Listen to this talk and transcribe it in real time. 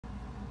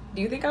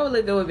Do you think I would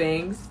look good with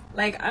bangs?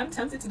 Like, I'm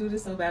tempted to do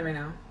this so bad right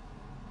now.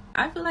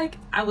 I feel like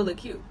I would look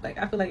cute. Like,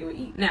 I feel like it would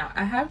eat. Now,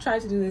 I have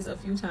tried to do this a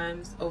few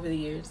times over the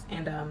years,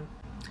 and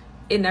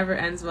it never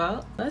ends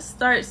well. Let's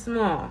start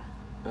small,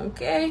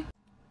 okay?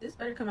 This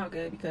better come out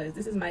good because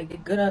this is my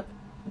Good Up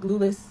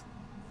glueless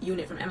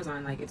unit from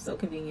Amazon. Like, it's so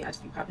convenient. I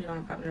just be popping it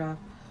on, popping it off.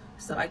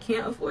 So I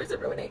can't afford to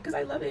ruin it because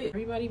I love it.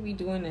 Everybody be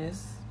doing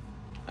this.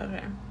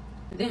 Okay.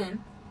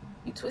 Then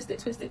you twist it,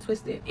 twist it,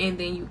 twist it, and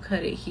then you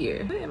cut it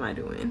here. What am I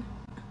doing?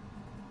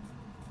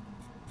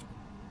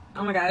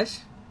 Oh my gosh.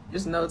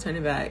 There's no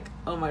turning back.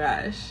 Oh my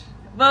gosh.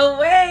 But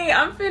wait,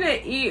 I'm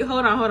finna eat.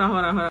 Hold on.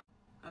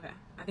 Okay,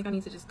 I think I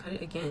need to just cut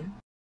it again.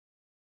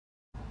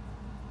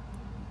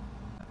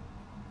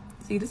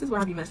 See, this is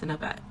where I be messing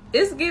up at.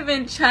 It's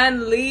giving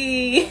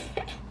Chun-Li.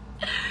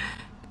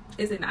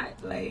 Is it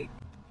not? Like,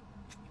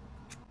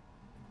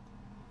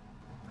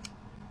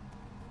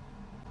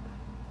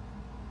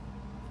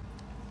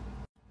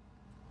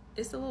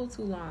 it's a little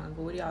too long,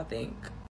 but what do y'all think?